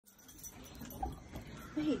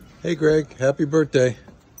Hey Greg, happy birthday.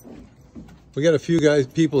 We got a few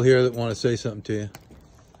people here that want to say something to you.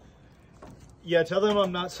 Yeah, tell them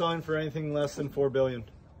I'm not selling for anything less than $4 billion.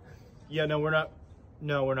 Yeah, no, we're not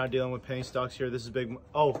dealing with penny stocks here. This is big.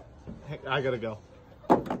 Oh, hey, I gotta go.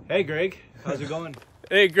 Hey Greg, how's it going?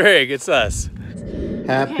 Hey Greg, it's us.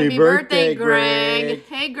 Happy birthday, Greg.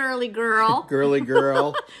 Hey, girly girl. Girly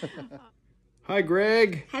girl. Hi,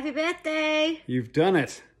 Greg. Happy birthday. You've done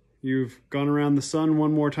it. You've gone around the sun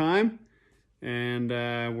one more time, and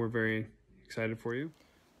we're very excited for you.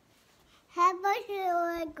 Happy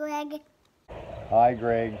birthday, Greg. Hi,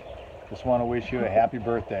 Greg. Just want to wish you a happy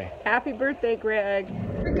birthday. Happy birthday, Greg.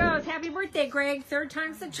 Here it goes. Happy birthday, Greg. Third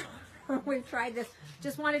time's the charm. We've tried this.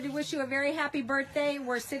 Just wanted to wish you a very happy birthday.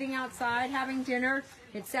 We're sitting outside having dinner.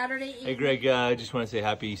 It's Saturday evening. Hey Greg, I just want to say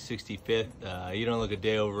happy 65th. You don't look a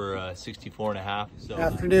day over 64 and a half. So.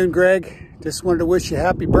 Afternoon, Greg. Just wanted to wish you a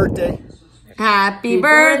happy birthday. Happy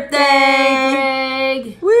birthday,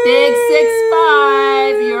 Greg. Woo! Big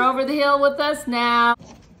 6'5". You're over the hill with us now.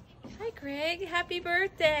 Hi, Greg. Happy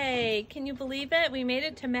birthday. Can you believe it? We made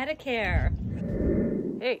it to Medicare.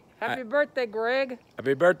 Hey, happy birthday, Greg.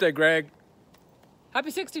 Happy birthday, Greg.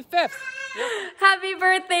 Happy 65th. Happy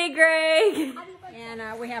birthday, Greg.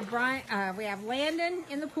 And we have Landon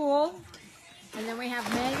in the pool, and then we have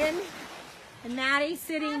Megan and Maddie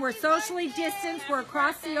sitting. We're socially distanced. We're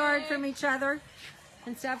across the yard from each other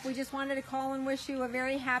and stuff. We just wanted to call and wish you a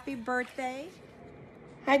very happy birthday.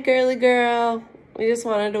 Hi, girly girl. We just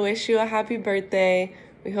wanted to wish you a happy birthday.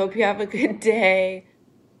 We hope you have a good day.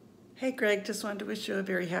 Hey, Greg. Just wanted to wish you a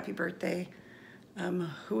very happy birthday.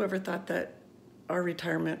 Whoever thought that our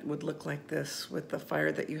retirement would look like this with the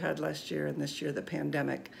fire that you had last year and this year the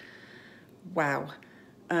pandemic. Wow.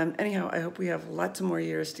 Anyhow, I hope we have lots of more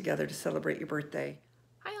years together to celebrate your birthday.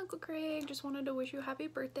 Hi, Uncle Greg. Just wanted to wish you a happy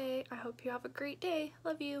birthday. I hope you have a great day.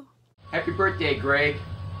 Love you. Happy birthday, Greg.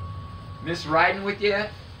 Miss riding with you,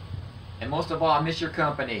 and most of all, I miss your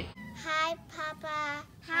company. Hi, Papa.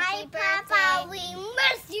 Hi, Papa. We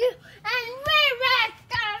miss you, and we're back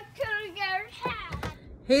to your house.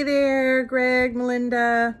 Hey there, Greg,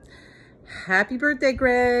 Melinda. Happy birthday,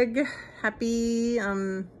 Greg. Happy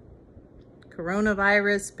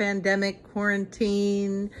coronavirus, pandemic,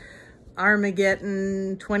 quarantine,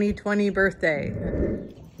 Armageddon 2020 birthday.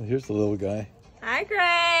 Here's the little guy. Hi,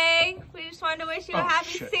 Greg. We just wanted to wish you a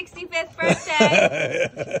happy 65th birthday.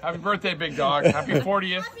 Happy birthday, big dog. Happy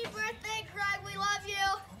 40th. Happy birthday, Greg. We love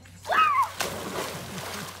you.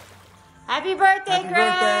 Happy birthday,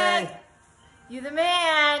 Greg. Birthday. You the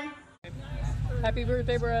man. Happy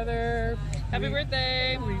birthday, brother. Happy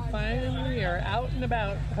birthday. We finally are out and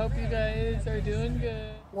about. Hope you guys are doing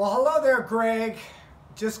good. Well, hello there, Greg.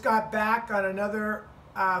 Just got back on another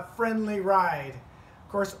friendly ride. Of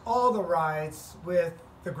course, all the rides with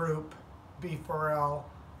the group B4L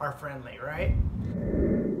are friendly, right?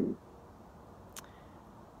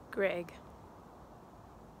 Greg,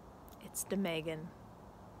 it's the Megan.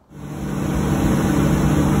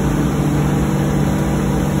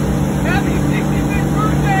 Happy 65th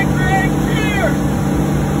birthday, Greg. Cheers.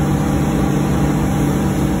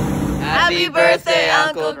 Happy birthday,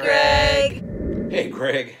 Uncle Greg. Hey,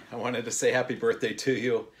 Greg. I wanted to say happy birthday to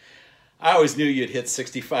you. I always knew you'd hit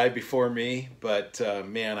 65 before me, but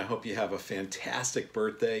man, I hope you have a fantastic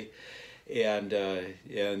birthday, and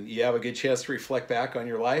you have a good chance to reflect back on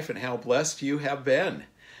your life and how blessed you have been.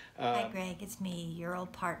 Hi, Greg. It's me, your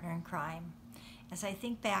old partner in crime. As I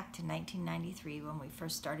think back to 1993 when we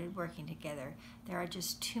first started working together, there are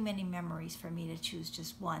just too many memories for me to choose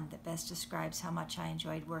just one that best describes how much I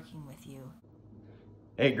enjoyed working with you.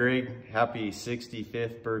 Hey Greg, happy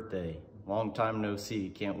 65th birthday. Long time no see.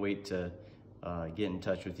 Can't wait to get in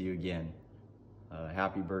touch with you again.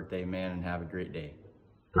 Happy birthday, man, and have a great day.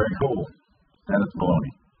 Very cool. Dennis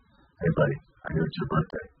Maloney. Hey buddy, I heard it's your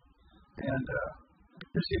birthday. And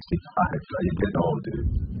you're 65, so you're getting old,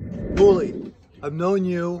 dude. Bully, I've known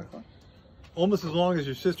you almost as long as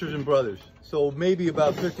your sisters and brothers. So maybe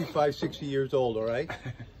about 55, 60 years old, all right?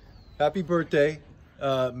 Happy birthday.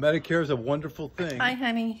 Medicare is a wonderful thing. Hi,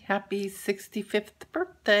 honey. Happy 65th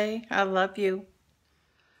birthday. I love you.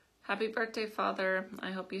 Happy birthday, Father. I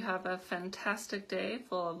hope you have a fantastic day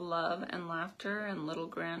full of love and laughter and little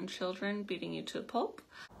grandchildren beating you to a pulp.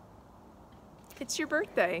 It's your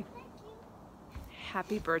birthday.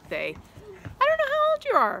 Happy birthday. I don't know how old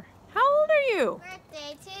you are. How old are you?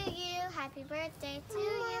 Birthday to you. Happy birthday to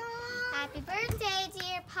you. Happy birthday,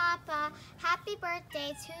 dear Papa. Happy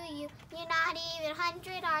birthday to you. You're not even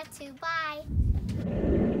 100 or two. Bye.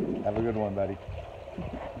 Have a good one, buddy.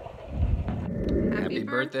 Happy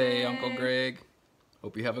birthday, Uncle Greg.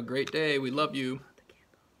 Hope you have a great day. We love you.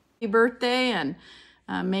 Happy birthday, and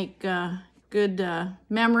make good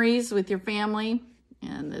memories with your family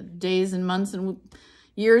and the days and months and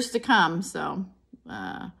years to come. So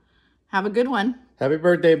have a good one. Happy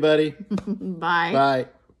birthday, buddy. Bye. Bye.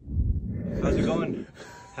 How's it going?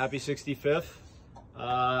 Happy 65th.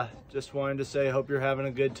 Just wanted to say, hope you're having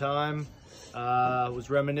a good time.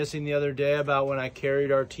 Was reminiscing the other day about when I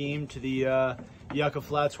carried our team to the Yucca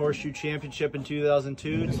Flats Horseshoe Championship in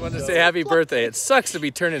 2002. Just wanted to say happy birthday. It sucks to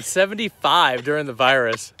be turning 75 during the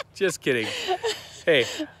virus. Just kidding. Hey,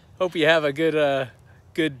 hope you have a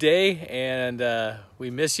good day, and we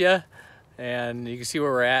miss you. And you can see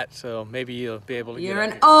where we're at, so maybe you'll be able to You're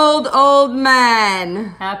an old man.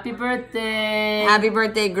 Happy birthday. Happy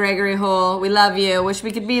birthday, Gregory Hull. We love you. Wish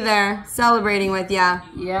we could be there celebrating with ya.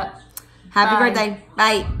 Yep. Happy Bye. birthday.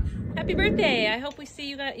 Bye. Happy birthday. I hope we see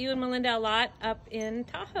you and Melinda a lot up in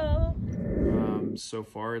Tahoe. So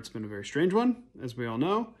far, it's been a very strange one, as we all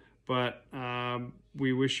know. But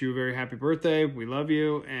we wish you a very happy birthday. We love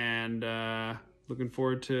you, and looking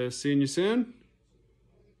forward to seeing you soon.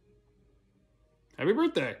 Happy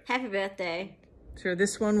birthday. Happy birthday. Sure,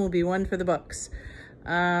 this one will be one for the books.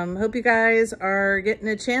 Hope you guys are getting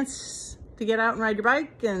a chance to get out and ride your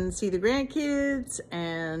bike and see the grandkids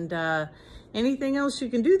and anything else you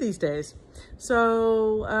can do these days.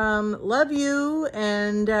 So, love you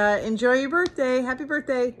and enjoy your birthday. Happy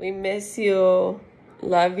birthday. We miss you.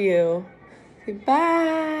 Love you.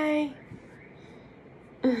 Goodbye.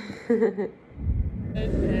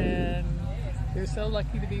 And you're so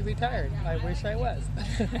lucky to be retired. I wish I was.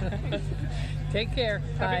 Take care.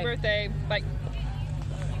 Happy Bye. birthday. Bye.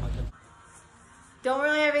 Don't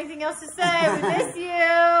really have anything else to say. We miss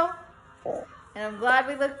you. And I'm glad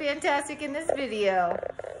we look fantastic in this video.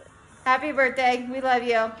 Happy birthday. We love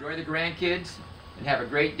you. Enjoy the grandkids and have a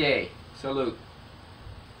great day. Salute.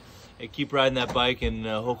 Hey, keep riding that bike, and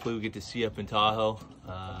hopefully we get to see you up in Tahoe.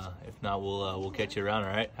 If not, we'll catch you around.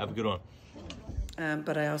 All right. Have a good one.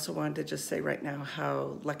 But I also wanted to just say right now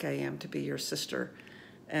how lucky I am to be your sister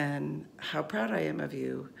and how proud I am of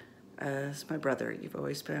you as my brother. You've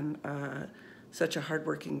always been such a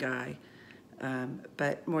hardworking guy.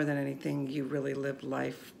 But more than anything, you really lived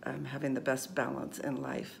life having the best balance in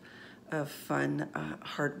life of fun,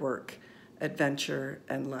 hard work, adventure,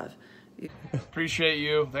 and love. Appreciate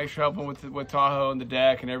you. Thanks for helping with Tahoe and the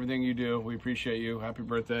deck and everything you do. We appreciate you. Happy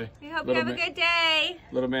birthday. We hope you have a good day.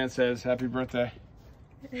 Little man says happy birthday.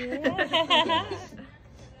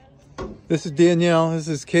 This is Danielle. This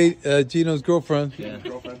is Kate, Gino's girlfriend.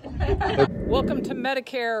 Welcome to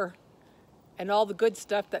Medicare and all the good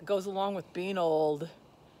stuff that goes along with being old.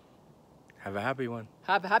 Have a happy one.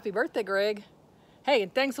 Have a happy birthday, Greg. Hey,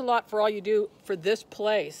 and thanks a lot for all you do for this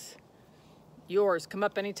place. Yours. Come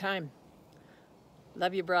up anytime.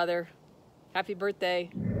 Love you, brother. Happy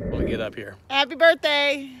birthday. We'll get up here. Happy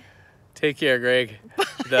birthday. Take care, Greg.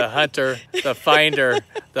 The hunter, the finder,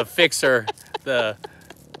 the fixer, the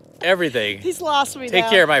everything. He's lost me Take now.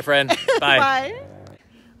 care, my friend. Bye. Bye.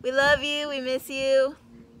 We love you. We miss you.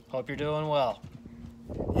 Hope you're doing well.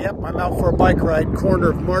 Yep, I'm out for a bike ride,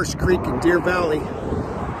 corner of Marsh Creek in Deer Valley.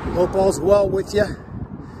 Hope all's well with you.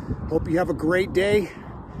 Hope you have a great day.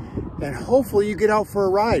 And hopefully you get out for a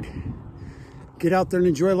ride. Get out there and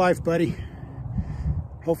enjoy life, buddy.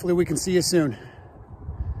 Hopefully we can see you soon.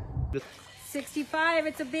 65,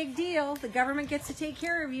 it's a big deal. The government gets to take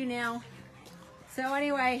care of you now. So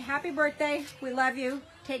anyway, happy birthday. We love you.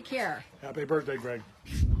 Take care. Happy birthday, Greg.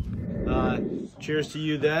 Cheers to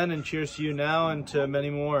you then, and cheers to you now, and to many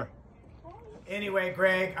more. Anyway,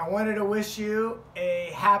 Greg, I wanted to wish you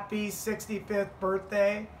a happy 65th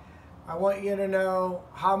birthday. I want you to know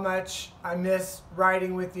how much I miss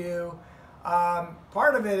riding with you.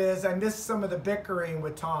 Part of it is I miss some of the bickering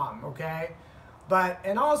with Tom, okay?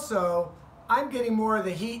 And also, I'm getting more of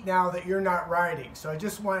the heat now that you're not riding, so I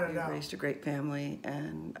just wanted to know. You raised a great family,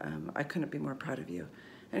 and I couldn't be more proud of you.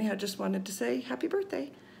 Anyhow, just wanted to say happy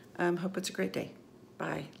birthday. Hope it's a great day.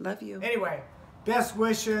 Bye. Love you. Anyway, best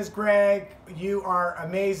wishes, Greg. You are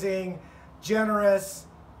amazing, generous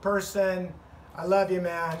person. I love you,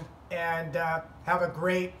 man. And have a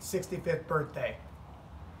great 65th birthday.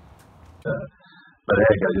 But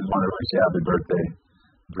heck, I just wanted to wish you a happy birthday.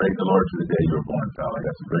 Praise the Lord for the day you were born, pal. I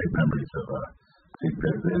got some great memories of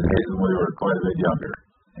the days when we were quite a bit younger.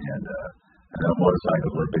 And I know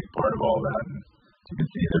motorcycles were a big part of all that. And as you can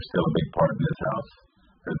see, they're still a big part in this house.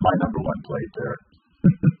 There's my #1 plate there.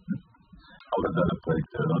 All those other plates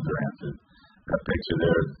there, those are Hanson. That picture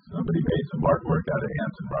there, somebody made some artwork out of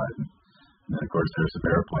Hanson riding. And then, of course, there's some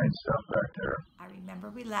airplane stuff back there. I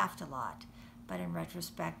remember we laughed a lot, but in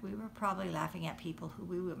retrospect, we were probably laughing at people who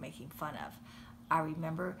we were making fun of. I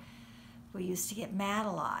remember we used to get mad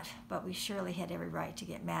a lot, but we surely had every right to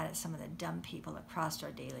get mad at some of the dumb people that crossed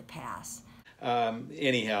our daily paths.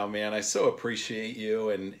 Anyhow, man, I so appreciate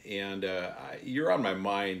you, and you're on my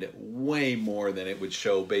mind way more than it would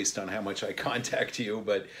show based on how much I contact you,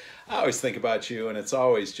 but I always think about you, and it's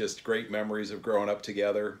always just great memories of growing up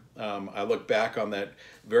together. I look back on that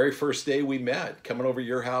very first day we met, coming over to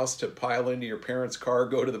your house to pile into your parents' car,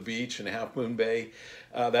 go to the beach in Half Moon Bay.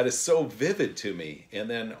 That is so vivid to me. And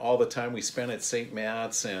then all the time we spent at St.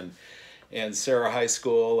 Matt's and Sarah High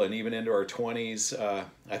School, and even into our 20s.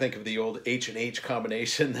 I think of the old H&H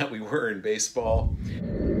combination that we were in baseball.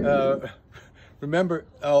 Remember,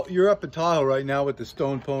 you're up in Tahoe right now with the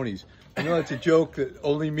Stone Ponies. I know it's a joke that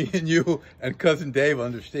only me and you and Cousin Dave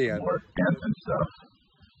understand. More and stuff.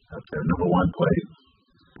 That's their #1 plate.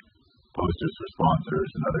 Posters for sponsors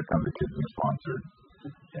and other company kids we sponsored.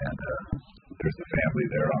 And there's the family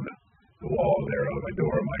there on the wall there on my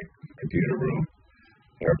door, my computer room.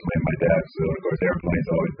 Airplane, my dad, so of course airplanes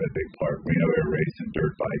always been a big part. Reno Air Race and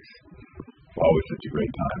dirt bikes, always such a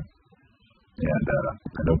great time. And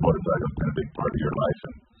I know motorcycles been a big part of your life,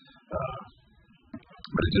 and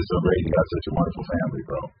but it's just so great. You got such a wonderful family,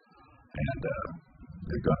 bro. And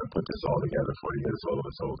they're gonna put this all together for you. It's all of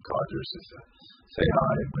us old codgers just to say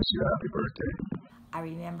hi and wish you a happy birthday. I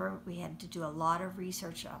remember we had to do a lot of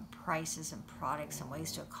research on prices and products and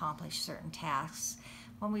ways to accomplish certain tasks,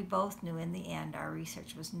 when we both knew in the end our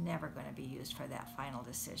research was never going to be used for that final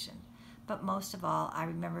decision. But most of all, I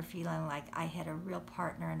remember feeling like I had a real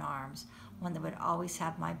partner in arms, one that would always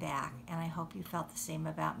have my back, and I hope you felt the same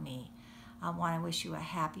about me. I want to wish you a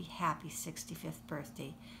happy, happy 65th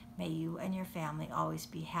birthday. May you and your family always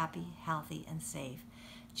be happy, healthy, and safe.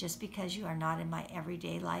 Just because you are not in my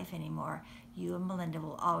everyday life anymore, you and Melinda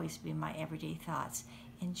will always be in my everyday thoughts.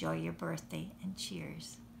 Enjoy your birthday, and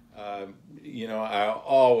cheers. You know, I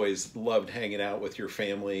always loved hanging out with your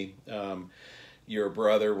family, your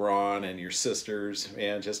brother Ron and your sisters,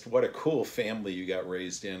 and just what a cool family you got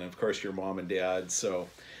raised in. Of course, your mom and dad. So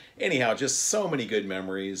anyhow, just so many good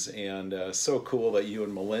memories, and so cool that you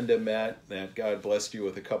and Melinda met, that God blessed you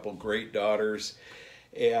with a couple great daughters.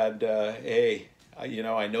 And hey, you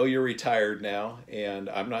know, I know you're retired now, and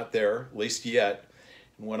I'm not there, at least yet.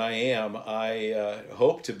 When I am, I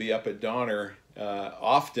hope to be up at Donner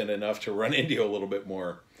often enough to run into you a little bit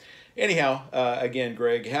more. Anyhow, again,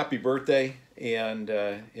 Greg, happy birthday, and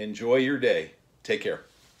enjoy your day. Take care.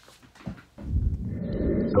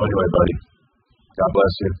 So anyway, buddy, God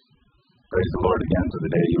bless you. Praise the Lord again for the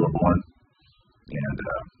day you were born. And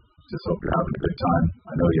just hope you're having a good time.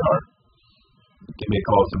 I know you are. Give me a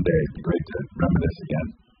call someday. It'd be great to reminisce again.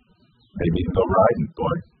 Maybe even go riding,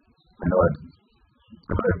 boy. I know I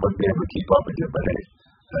wouldn't be able to keep up with you, but hey,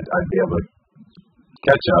 I'd be able to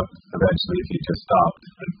catch up eventually if you just stopped.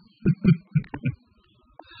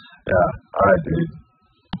 Yeah. All right, dude.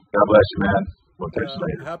 God bless you, man. We'll catch you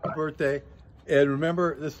later. Happy birthday. And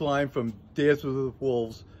remember this line from Dance with the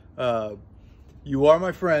Wolves. You are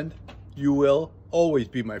my friend. You will always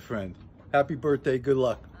be my friend. Happy birthday. Good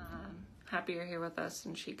luck. Happy you're here with us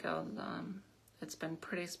in Chico. It's been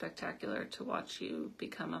pretty spectacular to watch you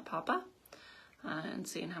become a papa and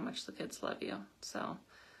seeing how much the kids love you. So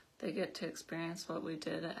they get to experience what we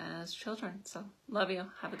did as children. So love you.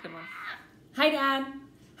 Have a good one. Hi, Dad.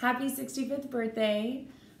 Happy 65th birthday.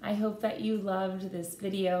 I hope that you loved this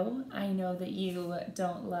video. I know that you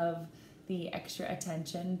don't love the extra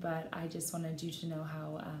attention, but I just wanted you to know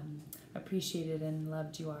how appreciated and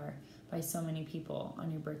loved you are by so many people on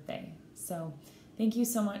your birthday. So thank you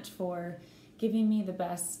so much for giving me the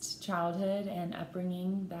best childhood and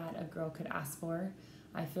upbringing that a girl could ask for.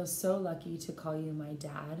 I feel so lucky to call you my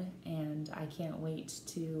dad, and I can't wait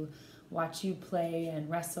to watch you play and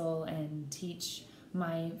wrestle and teach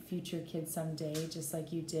my future kids someday, just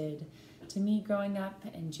like you did to me growing up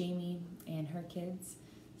and Jamie and her kids.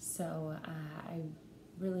 So I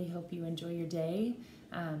really hope you enjoy your day.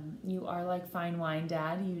 You are like fine wine,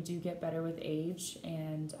 Dad. You do get better with age,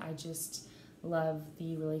 and I just love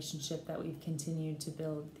the relationship that we've continued to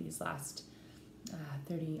build these last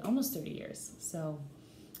almost 30 years. So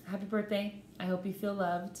happy birthday. I hope you feel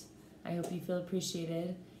loved. I hope you feel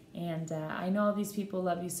appreciated. And I know all these people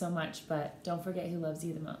love you so much, but don't forget who loves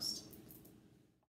you the most.